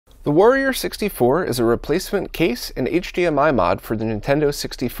The Warrior 64 is a replacement case and HDMI mod for the Nintendo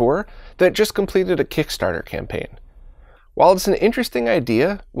 64 that just completed a Kickstarter campaign. While it's an interesting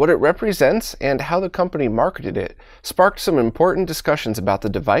idea, what it represents and how the company marketed it sparked some important discussions about the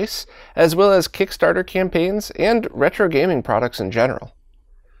device, as well as Kickstarter campaigns and retro gaming products in general.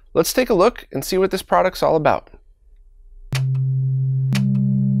 Let's take a look and see what this product's all about.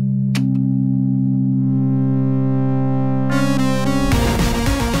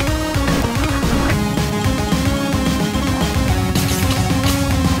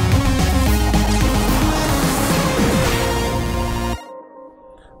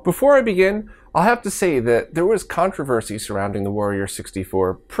 Before I begin, I'll have to say that there was controversy surrounding the Warrior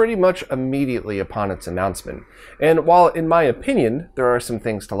 64 pretty much immediately upon its announcement, and while in my opinion there are some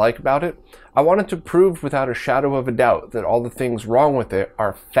things to like about it, I wanted to prove without a shadow of a doubt that all the things wrong with it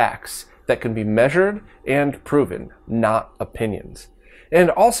are facts that can be measured and proven, not opinions. And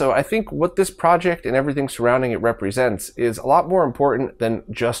also, I think what this project and everything surrounding it represents is a lot more important than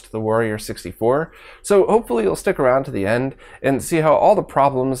just the Warrior 64. So hopefully you'll stick around to the end and see how all the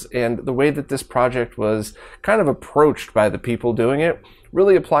problems and the way that this project was kind of approached by the people doing it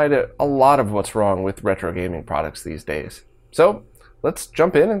really apply to a lot of what's wrong with retro gaming products these days. So let's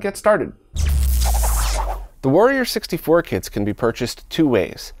jump in and get started. The Warrior 64 kits can be purchased two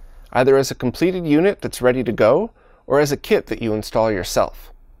ways, either as a completed unit that's ready to go, or as a kit that you install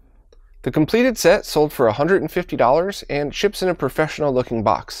yourself. The completed set sold for $150 and ships in a professional looking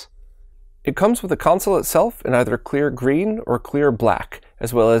box. It comes with the console itself in either clear green or clear black,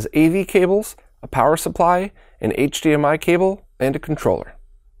 as well as AV cables, a power supply, an HDMI cable, and a controller.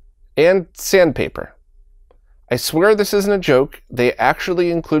 And sandpaper. I swear this isn't a joke, they actually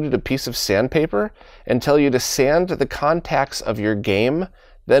included a piece of sandpaper and tell you to sand the contacts of your game,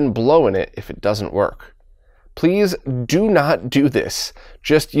 then blow in it if it doesn't work. Please do not do this.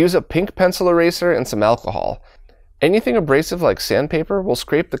 Just use a pink pencil eraser and some alcohol. Anything abrasive like sandpaper will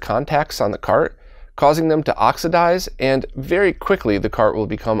scrape the contacts on the cart, causing them to oxidize, and very quickly the cart will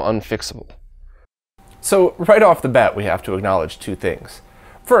become unfixable. So right off the bat we have to acknowledge two things.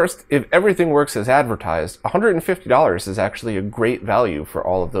 First, if everything works as advertised, $150 is actually a great value for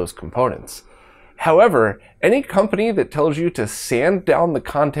all of those components. However, any company that tells you to sand down the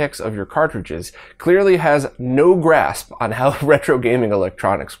contacts of your cartridges clearly has no grasp on how retro gaming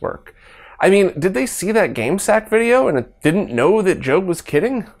electronics work. I mean, did they see that GameSack video and didn't know that Joe was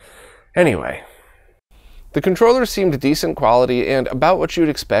kidding? Anyway. The controller seemed decent quality and about what you'd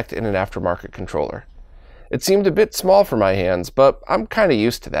expect in an aftermarket controller. It seemed a bit small for my hands, but I'm kinda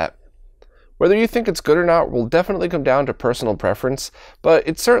used to that. Whether you think it's good or not will definitely come down to personal preference, but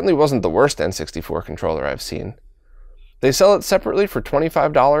it certainly wasn't the worst N64 controller I've seen. They sell it separately for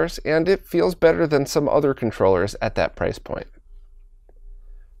 $25, and it feels better than some other controllers at that price point.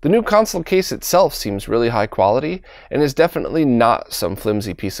 The new console case itself seems really high quality, and is definitely not some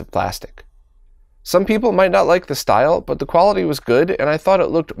flimsy piece of plastic. Some people might not like the style, but the quality was good, and I thought it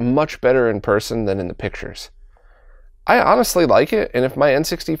looked much better in person than in the pictures. I honestly like it, and if my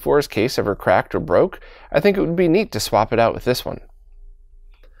N64's case ever cracked or broke, I think it would be neat to swap it out with this one.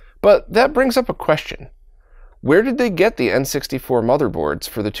 But that brings up a question. Where did they get the N64 motherboards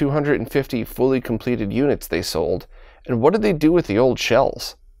for the 250 fully completed units they sold, and what did they do with the old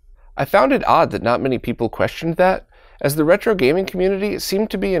shells? I found it odd that not many people questioned that, as the retro gaming community seemed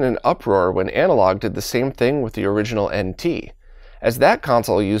to be in an uproar when Analog did the same thing with the original NT. As that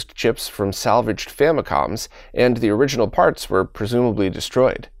console used chips from salvaged Famicoms, and the original parts were presumably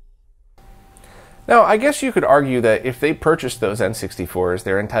destroyed. Now, I guess you could argue that if they purchased those N64s,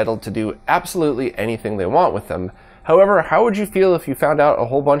 they're entitled to do absolutely anything they want with them. However, how would you feel if you found out a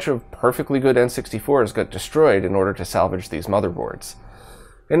whole bunch of perfectly good N64s got destroyed in order to salvage these motherboards?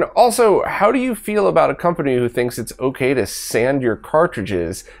 And also, how do you feel about a company who thinks it's okay to sand your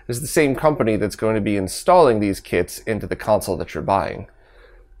cartridges as the same company that's going to be installing these kits into the console that you're buying?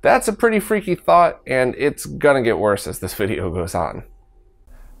 That's a pretty freaky thought, and it's gonna get worse as this video goes on.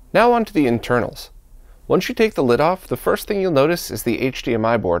 Now on to the internals. Once you take the lid off, the first thing you'll notice is the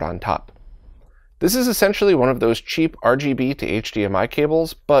HDMI board on top. This is essentially one of those cheap RGB to HDMI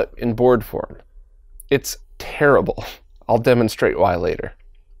cables, but in board form. It's terrible. I'll demonstrate why later.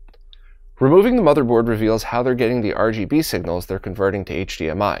 Removing the motherboard reveals how they're getting the RGB signals they're converting to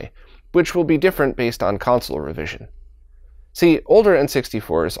HDMI, which will be different based on console revision. See, older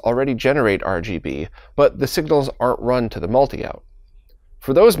N64s already generate RGB, but the signals aren't run to the multi-out.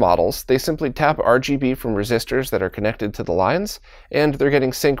 For those models, they simply tap RGB from resistors that are connected to the lines, and they're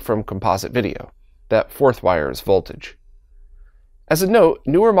getting sync from composite video. That fourth wire is voltage. As a note,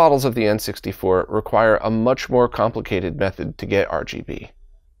 newer models of the N64 require a much more complicated method to get RGB.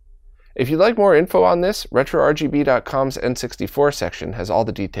 If you'd like more info on this, RetroRGB.com's N64 section has all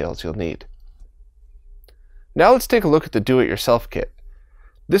the details you'll need. Now let's take a look at the do-it-yourself kit.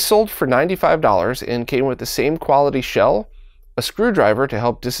 This sold for $95 and came with the same quality shell, a screwdriver to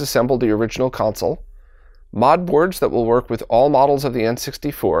help disassemble the original console, mod boards that will work with all models of the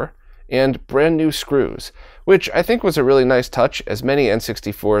N64, and brand new screws, which I think was a really nice touch as many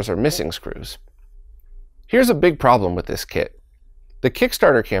N64s are missing screws. Here's a big problem with this kit. The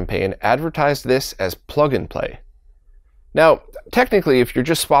Kickstarter campaign advertised this as plug-and-play. Now, technically if you're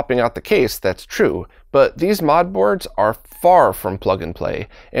just swapping out the case, that's true, but these mod boards are far from plug-and-play,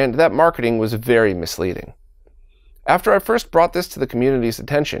 and that marketing was very misleading. After I first brought this to the community's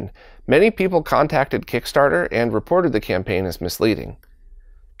attention, many people contacted Kickstarter and reported the campaign as misleading.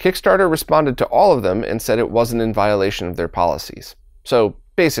 Kickstarter responded to all of them and said it wasn't in violation of their policies. So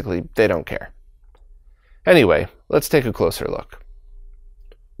basically, they don't care. Anyway, let's take a closer look.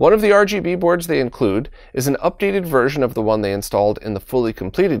 One of the RGB boards they include is an updated version of the one they installed in the fully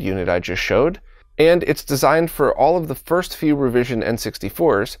completed unit I just showed, and it's designed for all of the first few revision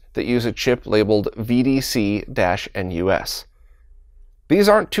N64s that use a chip labeled VDC-NUS. These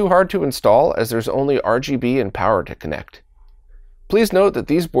aren't too hard to install as there's only RGB and power to connect. Please note that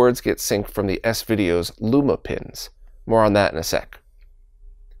these boards get synced from the S-Video's Luma pins. More on that in a sec.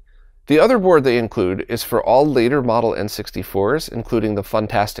 The other board they include is for all later model N64s, including the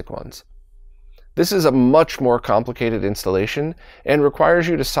Funtastic ones. This is a much more complicated installation and requires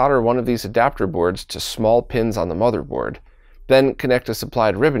you to solder one of these adapter boards to small pins on the motherboard, then connect a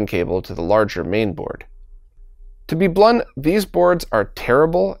supplied ribbon cable to the larger main board. To be blunt, these boards are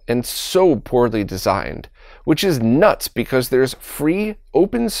terrible and so poorly designed, which is nuts because there's free,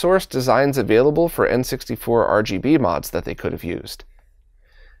 open source designs available for N64 RGB mods that they could have used.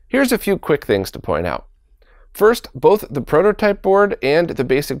 Here's a few quick things to point out. First, both the prototype board and the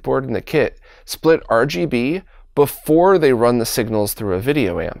basic board in the kit split RGB before they run the signals through a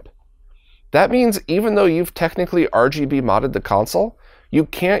video amp. That means even though you've technically RGB modded the console, you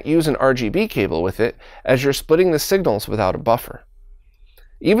can't use an RGB cable with it as you're splitting the signals without a buffer.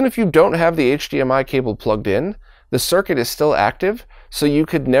 Even if you don't have the HDMI cable plugged in, the circuit is still active, so you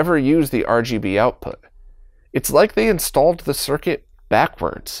could never use the RGB output. It's like they installed the circuit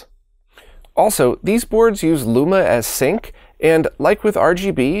backwards. Also, these boards use Luma as sync, and like with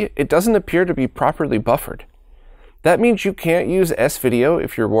RGB, it doesn't appear to be properly buffered. That means you can't use S-Video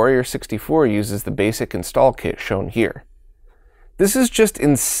if your Warrior 64 uses the basic install kit shown here. This is just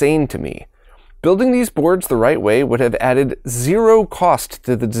insane to me. Building these boards the right way would have added zero cost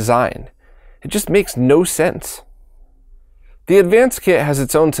to the design. It just makes no sense. The advanced kit has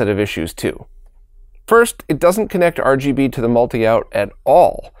its own set of issues too. First, it doesn't connect RGB to the multi-out at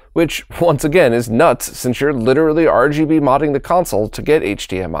all, which once again is nuts since you're literally RGB modding the console to get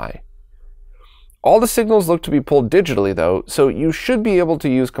HDMI. All the signals look to be pulled digitally though, so you should be able to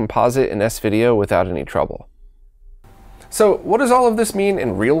use composite and S-Video without any trouble. So what does all of this mean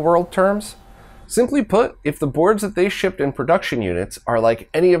in real-world terms? Simply put, if the boards that they shipped in production units are like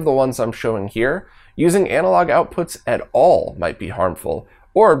any of the ones I'm showing here, using analog outputs at all might be harmful,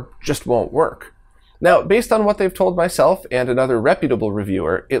 or just won't work. Now, based on what they've told myself and another reputable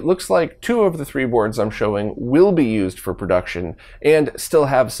reviewer, it looks like 2 of the 3 boards I'm showing will be used for production and still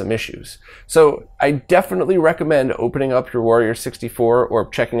have some issues. So I definitely recommend opening up your Warrior 64 or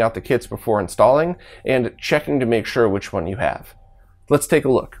checking out the kits before installing and checking to make sure which one you have. Let's take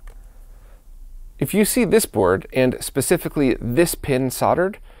a look. If you see this board, and specifically this pin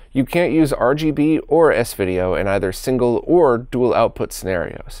soldered, you can't use RGB or S-Video in either single or dual output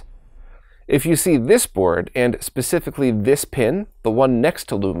scenarios. If you see this board, and specifically this pin, the one next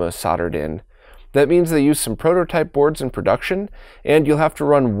to Luma soldered in, that means they use some prototype boards in production, and you'll have to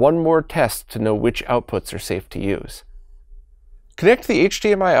run one more test to know which outputs are safe to use. Connect the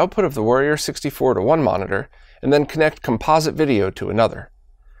HDMI output of the Warrior 64 to one monitor, and then connect composite video to another.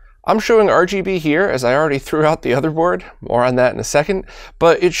 I'm showing RGB here as I already threw out the other board, more on that in a second,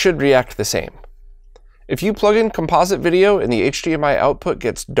 but it should react the same. If you plug in composite video and the HDMI output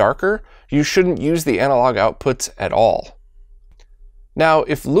gets darker, you shouldn't use the analog outputs at all. Now,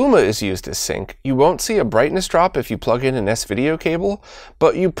 if Luma is used as sync, you won't see a brightness drop if you plug in an S-Video cable,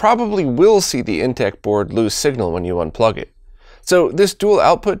 but you probably will see the Intec board lose signal when you unplug it. So this dual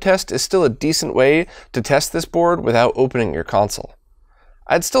output test is still a decent way to test this board without opening your console.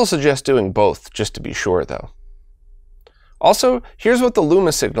 I'd still suggest doing both, just to be sure though. Also, here's what the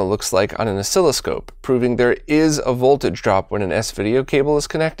Luma signal looks like on an oscilloscope, proving there is a voltage drop when an S-Video cable is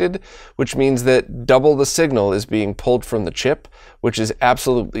connected, which means that double the signal is being pulled from the chip, which is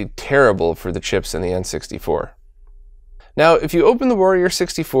absolutely terrible for the chips in the N64. Now, if you open the Warrior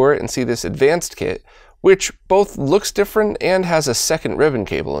 64 and see this advanced kit, which both looks different and has a second ribbon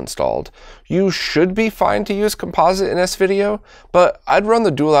cable installed, you should be fine to use composite in S-Video, but I'd run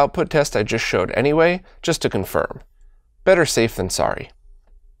the dual output test I just showed anyway, just to confirm. Better safe than sorry.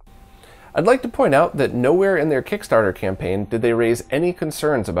 I'd like to point out that nowhere in their Kickstarter campaign did they raise any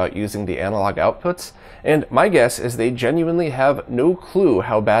concerns about using the analog outputs, and my guess is they genuinely have no clue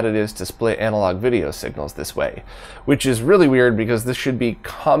how bad it is to split analog video signals this way, which is really weird because this should be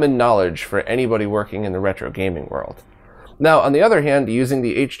common knowledge for anybody working in the retro gaming world. Now, on the other hand, using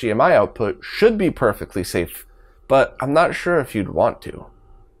the HDMI output should be perfectly safe, but I'm not sure if you'd want to.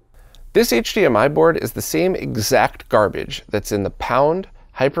 This HDMI board is the same exact garbage that's in the Pound,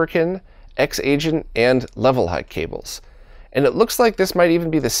 Hyperkin, X-Agent, and Level Hike cables. And it looks like this might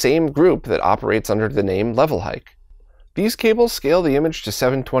even be the same group that operates under the name Level Hike. These cables scale the image to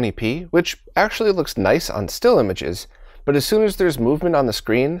 720p, which actually looks nice on still images, but as soon as there's movement on the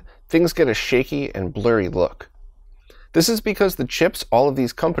screen, things get a shaky and blurry look. This is because the chips all of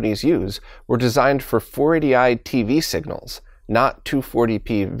these companies use were designed for 480i TV signals, not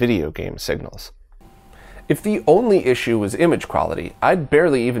 240p video game signals. If the only issue was image quality, I'd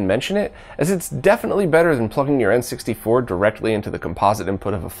barely even mention it, as it's definitely better than plugging your N64 directly into the composite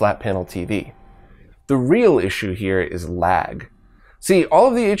input of a flat panel TV. The real issue here is lag. See, all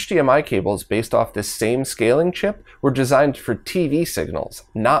of the HDMI cables based off this same scaling chip were designed for TV signals,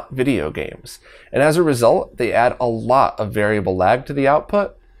 not video games, and as a result, they add a lot of variable lag to the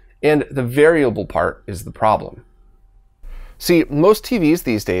output, and the variable part is the problem. See, most TVs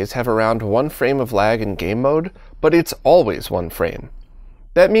these days have around 1 frame of lag in game mode, but it's always 1 frame.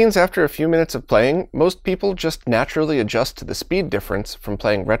 That means after a few minutes of playing, most people just naturally adjust to the speed difference from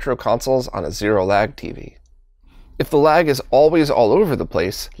playing retro consoles on a zero lag TV. If the lag is always all over the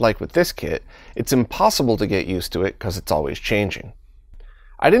place, like with this kit, it's impossible to get used to it because it's always changing.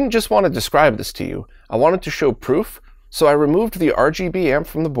 I didn't just want to describe this to you, I wanted to show proof, so I removed the RGB amp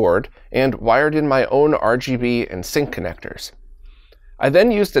from the board and wired in my own RGB and sync connectors. I then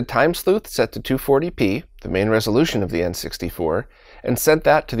used a time sleuth set to 240p, the main resolution of the N64, and sent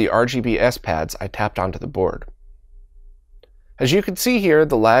that to the RGB S pads I tapped onto the board. As you can see here,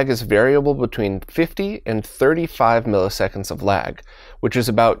 the lag is variable between 50 and 35 milliseconds of lag, which is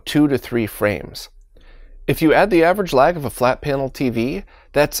about 2 to 3 frames. If you add the average lag of a flat panel TV,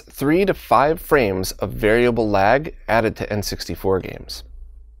 that's 3 to 5 frames of variable lag added to N64 games.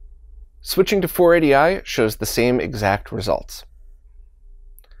 Switching to 480i shows the same exact results.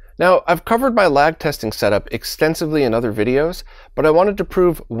 Now, I've covered my lag testing setup extensively in other videos, but I wanted to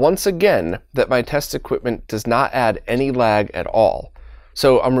prove once again that my test equipment does not add any lag at all.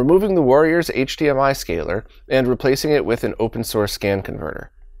 So I'm removing the Warrior's HDMI scaler and replacing it with an open source scan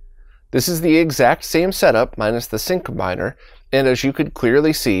converter. This is the exact same setup minus the sync combiner, and as you could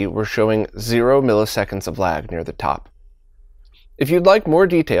clearly see, we're showing 0 milliseconds of lag near the top. If you'd like more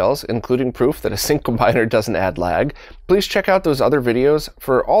details, including proof that a sync combiner doesn't add lag, please check out those other videos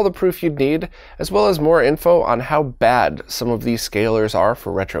for all the proof you'd need, as well as more info on how bad some of these scalers are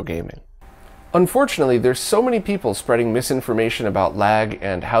for retro gaming. Unfortunately, there's so many people spreading misinformation about lag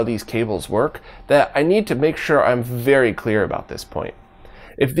and how these cables work that I need to make sure I'm very clear about this point.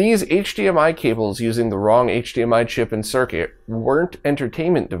 If these HDMI cables using the wrong HDMI chip and circuit weren't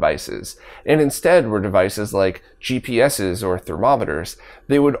entertainment devices, and instead were devices like GPSs or thermometers,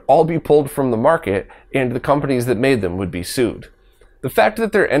 they would all be pulled from the market and the companies that made them would be sued. The fact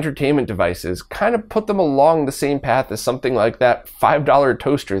that they're entertainment devices kind of put them along the same path as something like that $5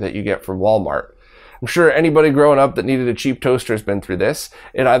 toaster that you get from Walmart. I'm sure anybody growing up that needed a cheap toaster has been through this.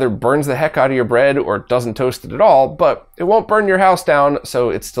 It either burns the heck out of your bread or doesn't toast it at all, but it won't burn your house down, so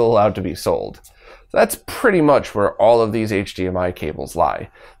it's still allowed to be sold. That's pretty much where all of these HDMI cables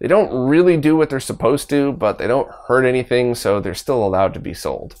lie. They don't really do what they're supposed to, but they don't hurt anything, so they're still allowed to be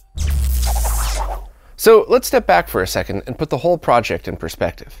sold. So let's step back for a second and put the whole project in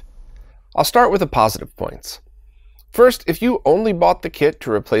perspective. I'll start with the positive points. First, if you only bought the kit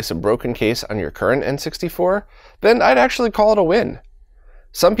to replace a broken case on your current N64, then I'd actually call it a win.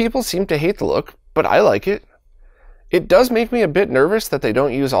 Some people seem to hate the look, but I like it. It does make me a bit nervous that they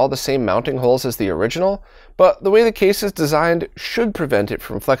don't use all the same mounting holes as the original, but the way the case is designed should prevent it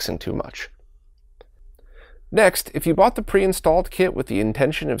from flexing too much. Next, if you bought the pre-installed kit with the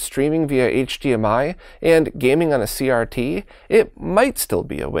intention of streaming via HDMI and gaming on a CRT, it might still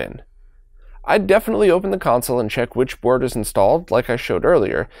be a win. I'd definitely open the console and check which board is installed, like I showed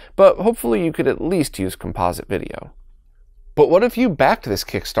earlier, but hopefully you could at least use composite video. But what if you backed this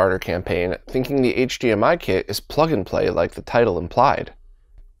Kickstarter campaign thinking the HDMI kit is plug and play like the title implied?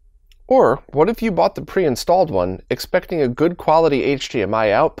 Or what if you bought the pre-installed one, expecting a good quality HDMI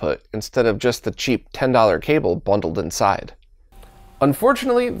output instead of just the cheap $10 cable bundled inside?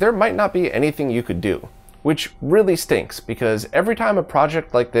 Unfortunately, there might not be anything you could do, which really stinks because every time a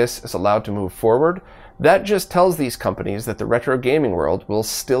project like this is allowed to move forward, that just tells these companies that the retro gaming world will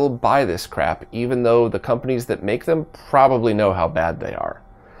still buy this crap, even though the companies that make them probably know how bad they are.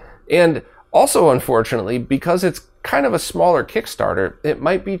 And also, unfortunately, because it's kind of a smaller Kickstarter, it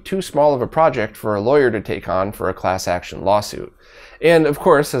might be too small of a project for a lawyer to take on for a class action lawsuit. And of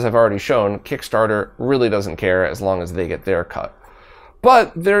course, as I've already shown, Kickstarter really doesn't care as long as they get their cut.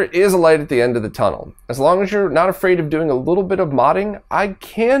 But there is a light at the end of the tunnel. As long as you're not afraid of doing a little bit of modding, I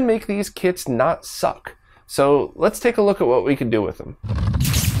can make these kits not suck. So let's take a look at what we can do with them.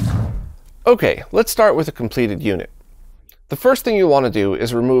 Okay, let's start with a completed unit. The first thing you'll want to do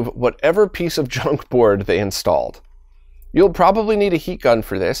is remove whatever piece of junk board they installed. You'll probably need a heat gun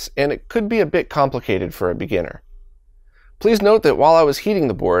for this, and it could be a bit complicated for a beginner. Please note that while I was heating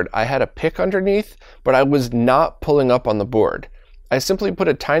the board, I had a pick underneath, but I was not pulling up on the board. I simply put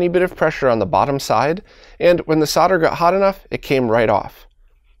a tiny bit of pressure on the bottom side, and when the solder got hot enough, it came right off.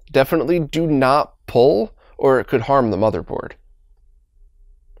 Definitely do not pull, or it could harm the motherboard.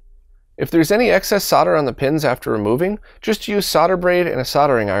 If there's any excess solder on the pins after removing, just use solder braid and a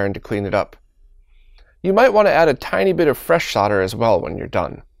soldering iron to clean it up. You might want to add a tiny bit of fresh solder as well when you're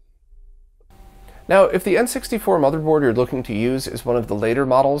done. Now, if the N64 motherboard you're looking to use is one of the later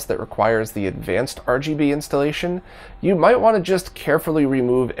models that requires the advanced RGB installation, you might want to just carefully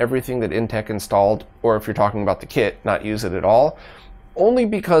remove everything that Intech installed, or if you're talking about the kit, not use it at all, only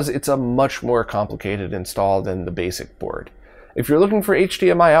because it's a much more complicated install than the basic board. If you're looking for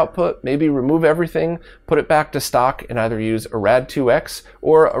HDMI output, maybe remove everything, put it back to stock, and either use a Rad2X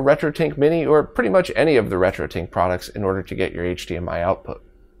or a RetroTink Mini or pretty much any of the RetroTink products in order to get your HDMI output.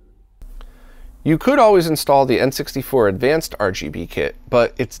 You could always install the N64 Advanced RGB kit,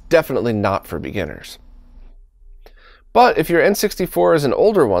 but it's definitely not for beginners. But if your N64 is an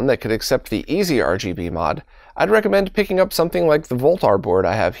older one that could accept the Easy RGB mod, I'd recommend picking up something like the Voltar board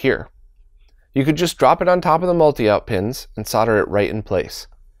I have here. You could just drop it on top of the multi-out pins and solder it right in place.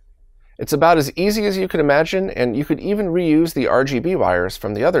 It's about as easy as you could imagine, and you could even reuse the RGB wires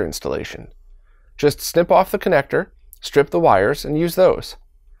from the other installation. Just snip off the connector, strip the wires, and use those.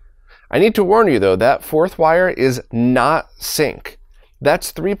 I need to warn you though, that fourth wire is not sync.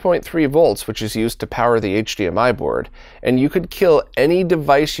 That's 3.3 volts, which is used to power the HDMI board, and you could kill any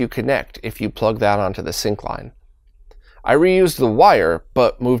device you connect if you plug that onto the sync line. I reused the wire,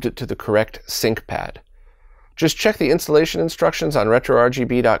 but moved it to the correct sync pad. Just check the installation instructions on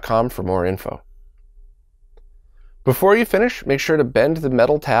RetroRGB.com for more info. Before you finish, make sure to bend the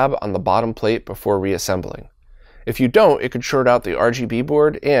metal tab on the bottom plate before reassembling. If you don't, it could short out the RGB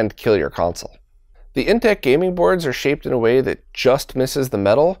board and kill your console. The Intech gaming boards are shaped in a way that just misses the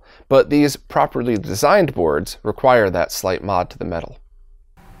metal, but these properly designed boards require that slight mod to the metal.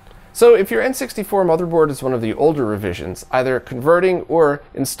 So if your N64 motherboard is one of the older revisions, either converting or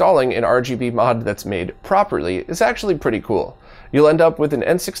installing an RGB mod that's made properly is actually pretty cool. You'll end up with an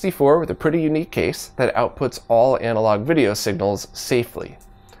N64 with a pretty unique case that outputs all analog video signals safely.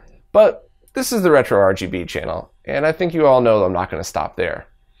 But this is the RetroRGB channel, and I think you all know I'm not going to stop there.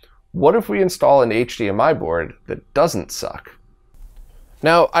 What if we install an HDMI board that doesn't suck?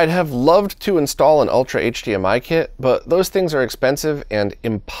 Now, I'd have loved to install an Ultra HDMI kit, but those things are expensive and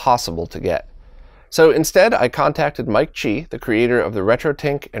impossible to get. So instead, I contacted Mike Chi, the creator of the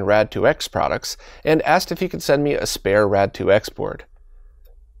RetroTink and Rad2X products, and asked if he could send me a spare Rad2X board.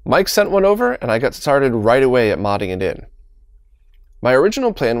 Mike sent one over, and I got started right away at modding it in. My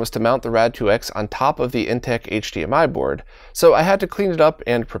original plan was to mount the Rad2X on top of the Intech HDMI board, so I had to clean it up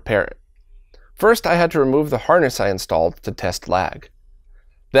and prepare it. First, I had to remove the harness I installed to test lag.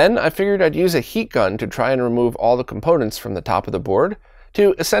 Then I figured I'd use a heat gun to try and remove all the components from the top of the board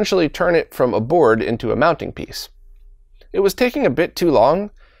to essentially turn it from a board into a mounting piece. It was taking a bit too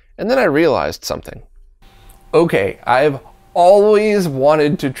long, and then I realized something. Okay, I've always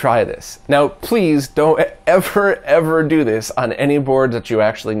wanted to try this. Now, please don't ever do this on any board that you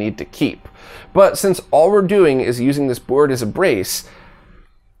actually need to keep. But since all we're doing is using this board as a brace,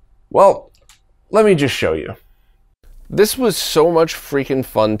 well, let me just show you. This was so much freaking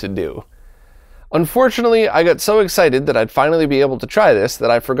fun to do. Unfortunately, I got so excited that I'd finally be able to try this that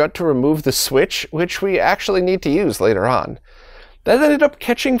I forgot to remove the switch, which we actually need to use later on. That ended up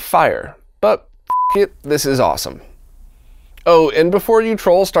catching fire, but it, this is awesome. Oh, and before you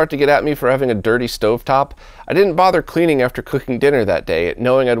trolls start to get at me for having a dirty stovetop, I didn't bother cleaning after cooking dinner that day,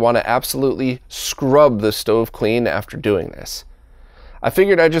 knowing I'd want to absolutely scrub the stove clean after doing this. I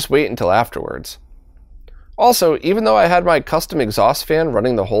figured I'd just wait until afterwards. Also, even though I had my custom exhaust fan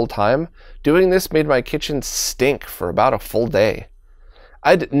running the whole time, doing this made my kitchen stink for about a full day.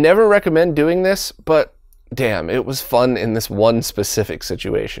 I'd never recommend doing this, but damn, it was fun in this one specific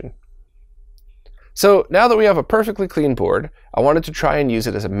situation. So now that we have a perfectly clean board, I wanted to try and use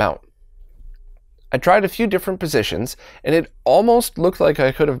it as a mount. I tried a few different positions, and it almost looked like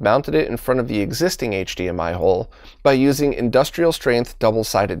I could have mounted it in front of the existing HDMI hole by using industrial strength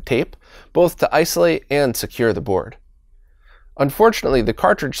double-sided tape, both to isolate and secure the board. Unfortunately, the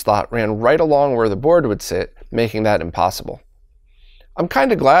cartridge slot ran right along where the board would sit, making that impossible. I'm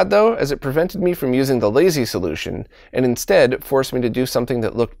kinda glad though, as it prevented me from using the lazy solution, and instead forced me to do something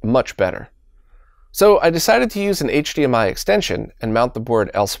that looked much better. So I decided to use an HDMI extension and mount the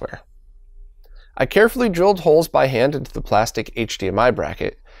board elsewhere. I carefully drilled holes by hand into the plastic HDMI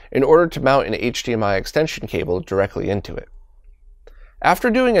bracket in order to mount an HDMI extension cable directly into it. After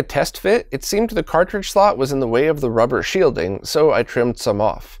doing a test fit, it seemed the cartridge slot was in the way of the rubber shielding, so I trimmed some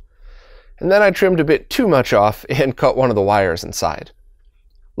off. And then I trimmed a bit too much off and cut one of the wires inside.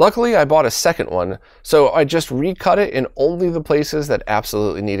 Luckily, I bought a second one, so I just recut it in only the places that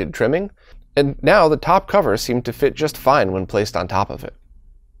absolutely needed trimming, and now the top cover seemed to fit just fine when placed on top of it.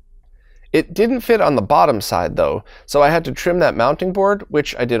 It didn't fit on the bottom side though, so I had to trim that mounting board,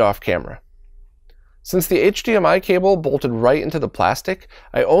 which I did off camera. Since the HDMI cable bolted right into the plastic,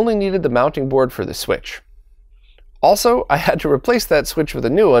 I only needed the mounting board for the switch. Also, I had to replace that switch with a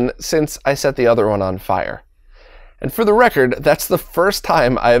new one since I set the other one on fire. And for the record, that's the first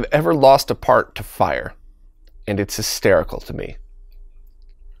time I have ever lost a part to fire. And it's hysterical to me.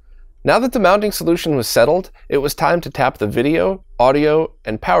 Now that the mounting solution was settled, it was time to tap the video, audio,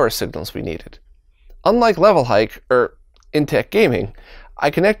 and power signals we needed. Unlike Level Hike, or Intech Gaming, I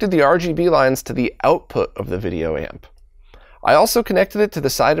connected the RGB lines to the output of the video amp. I also connected it to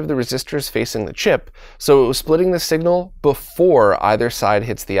the side of the resistors facing the chip, so it was splitting the signal before either side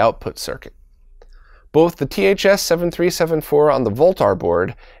hits the output circuit. Both the THS7374 on the Voltar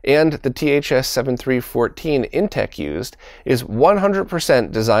board and the THS7314 Intech used is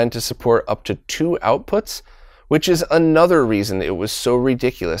 100% designed to support up to 2 outputs, which is another reason it was so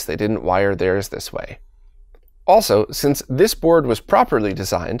ridiculous they didn't wire theirs this way. Also, since this board was properly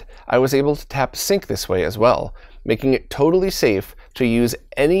designed, I was able to tap sync this way as well, making it totally safe to use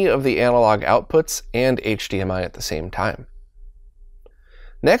any of the analog outputs and HDMI at the same time.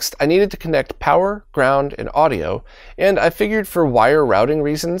 Next, I needed to connect power, ground, and audio, and I figured for wire routing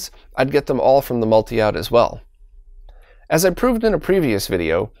reasons, I'd get them all from the multi-out as well. As I proved in a previous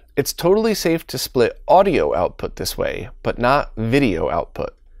video, it's totally safe to split audio output this way, but not video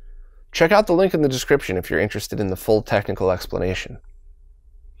output. Check out the link in the description if you're interested in the full technical explanation.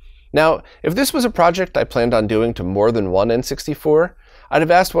 Now, if this was a project I planned on doing to more than one N64, I'd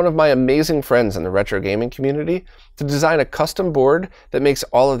have asked one of my amazing friends in the retro gaming community to design a custom board that makes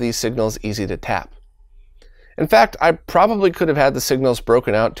all of these signals easy to tap. In fact, I probably could have had the signals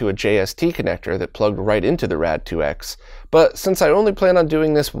broken out to a JST connector that plugged right into the Rad2X, but since I only plan on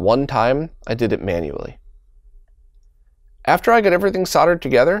doing this one time, I did it manually. After I got everything soldered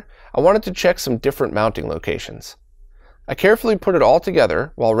together, I wanted to check some different mounting locations. I carefully put it all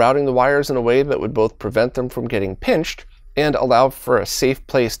together while routing the wires in a way that would both prevent them from getting pinched and allow for a safe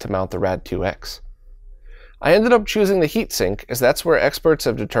place to mount the Rad2X. I ended up choosing the heatsink as that's where experts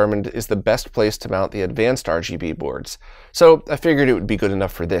have determined is the best place to mount the advanced RGB boards, so I figured it would be good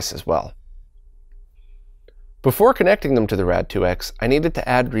enough for this as well. Before connecting them to the Rad2X, I needed to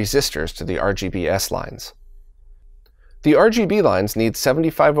add resistors to the RGB-S lines. The RGB lines need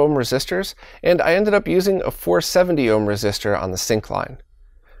 75 ohm resistors, and I ended up using a 470 ohm resistor on the sync line.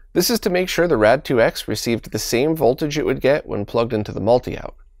 This is to make sure the Rad2X received the same voltage it would get when plugged into the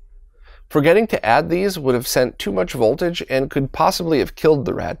multi-out. Forgetting to add these would have sent too much voltage and could possibly have killed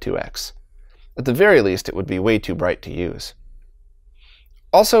the Rad2X. At the very least, it would be way too bright to use.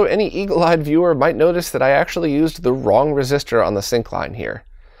 Also, any eagle-eyed viewer might notice that I actually used the wrong resistor on the sync line here.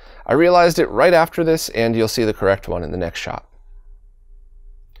 I realized it right after this, and you'll see the correct one in the next shot.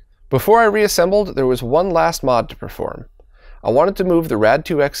 Before I reassembled, there was one last mod to perform. I wanted to move the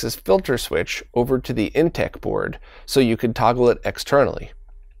Rad2X's filter switch over to the Intech board so you could toggle it externally.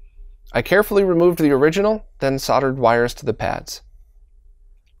 I carefully removed the original, then soldered wires to the pads.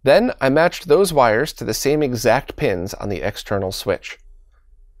 Then I matched those wires to the same exact pins on the external switch.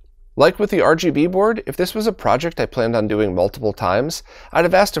 Like with the RGB board, if this was a project I planned on doing multiple times, I'd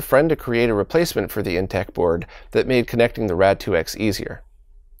have asked a friend to create a replacement for the Intech board that made connecting the Rad2X easier.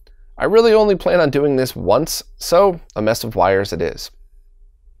 I really only plan on doing this once, so a mess of wires it is.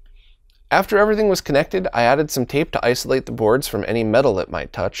 After everything was connected, I added some tape to isolate the boards from any metal it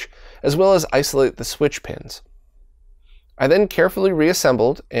might touch, as well as isolate the switch pins. I then carefully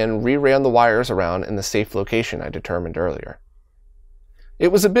reassembled and re-ran the wires around in the safe location I determined earlier.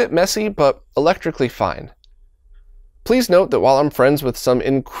 It was a bit messy, but electrically fine. Please note that while I'm friends with some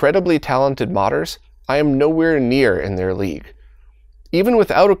incredibly talented modders, I am nowhere near in their league. Even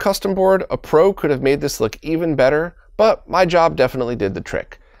without a custom board, a pro could have made this look even better, but my job definitely did the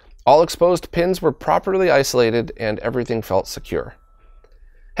trick. All exposed pins were properly isolated and everything felt secure.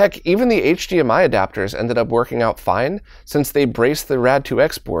 Heck, even the HDMI adapters ended up working out fine since they braced the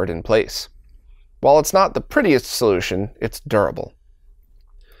Rad2X board in place. While it's not the prettiest solution, it's durable.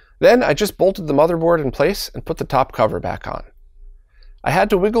 Then I just bolted the motherboard in place and put the top cover back on. I had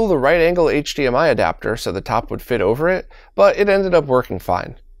to wiggle the right angle HDMI adapter so the top would fit over it, but it ended up working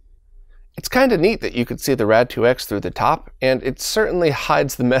fine. It's kinda neat that you could see the Rad2X through the top, and it certainly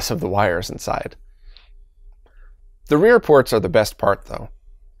hides the mess of the wires inside. The rear ports are the best part though.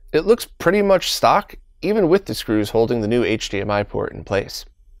 It looks pretty much stock, even with the screws holding the new HDMI port in place.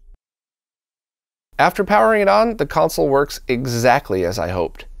 After powering it on, the console works exactly as I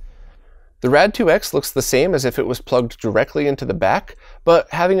hoped. The Rad2X looks the same as if it was plugged directly into the back, but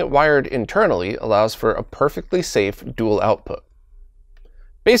having it wired internally allows for a perfectly safe dual output.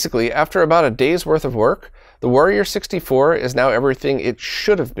 Basically, after about a day's worth of work, the Warrior 64 is now everything it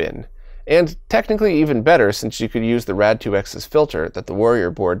should have been, and technically even better since you could use the Rad2X's filter that the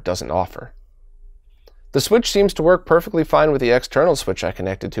Warrior board doesn't offer. The switch seems to work perfectly fine with the external switch I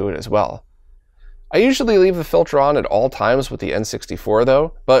connected to it as well. I usually leave the filter on at all times with the N64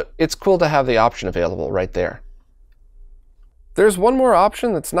 though, but it's cool to have the option available right there. There's one more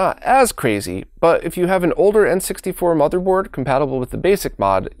option that's not as crazy, but if you have an older N64 motherboard compatible with the basic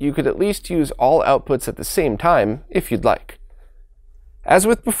mod, you could at least use all outputs at the same time if you'd like. As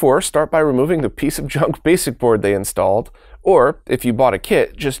with before, start by removing the piece of junk basic board they installed, or if you bought a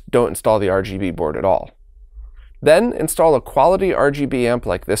kit, just don't install the RGB board at all. Then install a quality RGB amp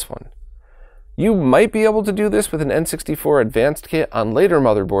like this one. You might be able to do this with an N64 advanced kit on later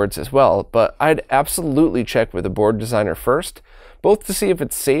motherboards as well, but I'd absolutely check with a board designer first, both to see if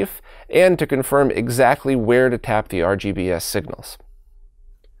it's safe and to confirm exactly where to tap the RGBS signals.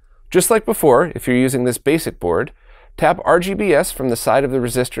 Just like before, if you're using this basic board, tap RGBS from the side of the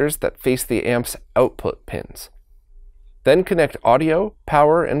resistors that face the amp's output pins. Then connect audio,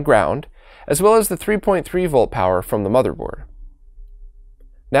 power, and ground, as well as the 3.3 volt power from the motherboard.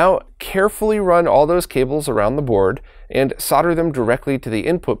 Now, carefully run all those cables around the board and solder them directly to the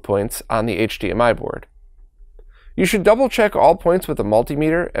input points on the HDMI board. You should double check all points with a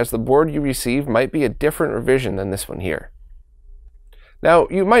multimeter, as the board you receive might be a different revision than this one here. Now,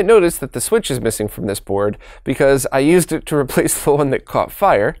 you might notice that the switch is missing from this board because I used it to replace the one that caught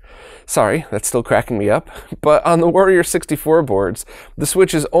fire. Sorry, that's still cracking me up. But on the Warrior 64 boards, the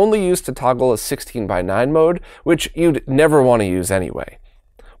switch is only used to toggle a 16:9 mode, which you'd never want to use anyway.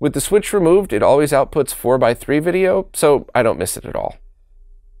 With the switch removed, it always outputs 4:3 video, so I don't miss it at all.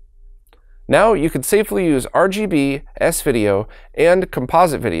 Now you can safely use RGB, S-video, and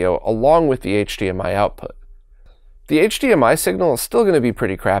composite video along with the HDMI output. The HDMI signal is still going to be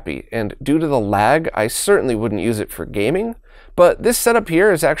pretty crappy, and due to the lag, I certainly wouldn't use it for gaming, but this setup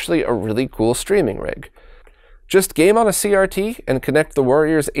here is actually a really cool streaming rig. Just game on a CRT and connect the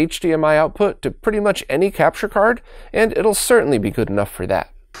Warrior's HDMI output to pretty much any capture card, and it'll certainly be good enough for that.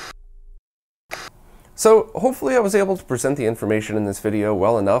 So hopefully I was able to present the information in this video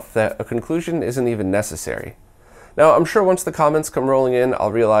well enough that a conclusion isn't even necessary. Now, I'm sure once the comments come rolling in,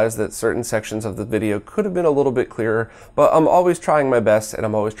 I'll realize that certain sections of the video could have been a little bit clearer, but I'm always trying my best and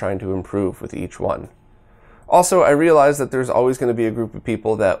I'm always trying to improve with each one. Also, I realize that there's always going to be a group of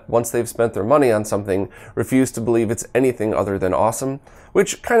people that, once they've spent their money on something, refuse to believe it's anything other than awesome,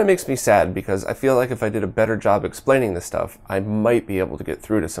 which kind of makes me sad because I feel like if I did a better job explaining this stuff, I might be able to get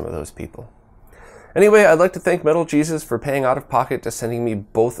through to some of those people. Anyway, I'd like to thank Metal Jesus for paying out of pocket to sending me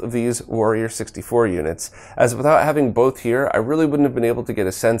both of these Warrior 64 units, as without having both here, I really wouldn't have been able to get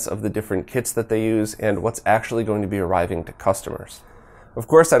a sense of the different kits that they use and what's actually going to be arriving to customers. Of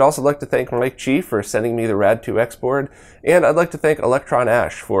course, I'd also like to thank Mike G for sending me the Rad2X board, and I'd like to thank Electron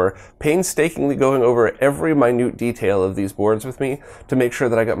Ash for painstakingly going over every minute detail of these boards with me to make sure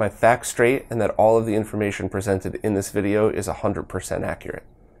that I got my facts straight and that all of the information presented in this video is 100% accurate.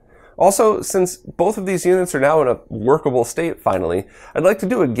 Also, since both of these units are now in a workable state finally, I'd like to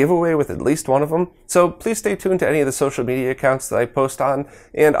do a giveaway with at least one of them, so please stay tuned to any of the social media accounts that I post on,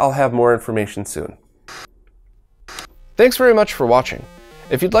 and I'll have more information soon. Thanks very much for watching.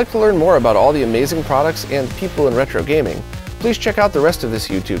 If you'd like to learn more about all the amazing products and people in retro gaming, please check out the rest of this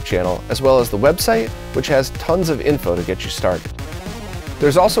YouTube channel, as well as the website, which has tons of info to get you started.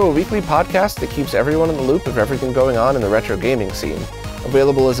 There's also a weekly podcast that keeps everyone in the loop of everything going on in the retro gaming scene,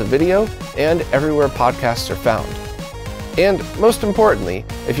 available as a video and everywhere podcasts are found. And most importantly,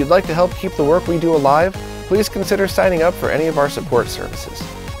 if you'd like to help keep the work we do alive, please consider signing up for any of our support services.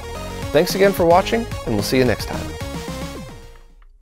 Thanks again for watching, and we'll see you next time.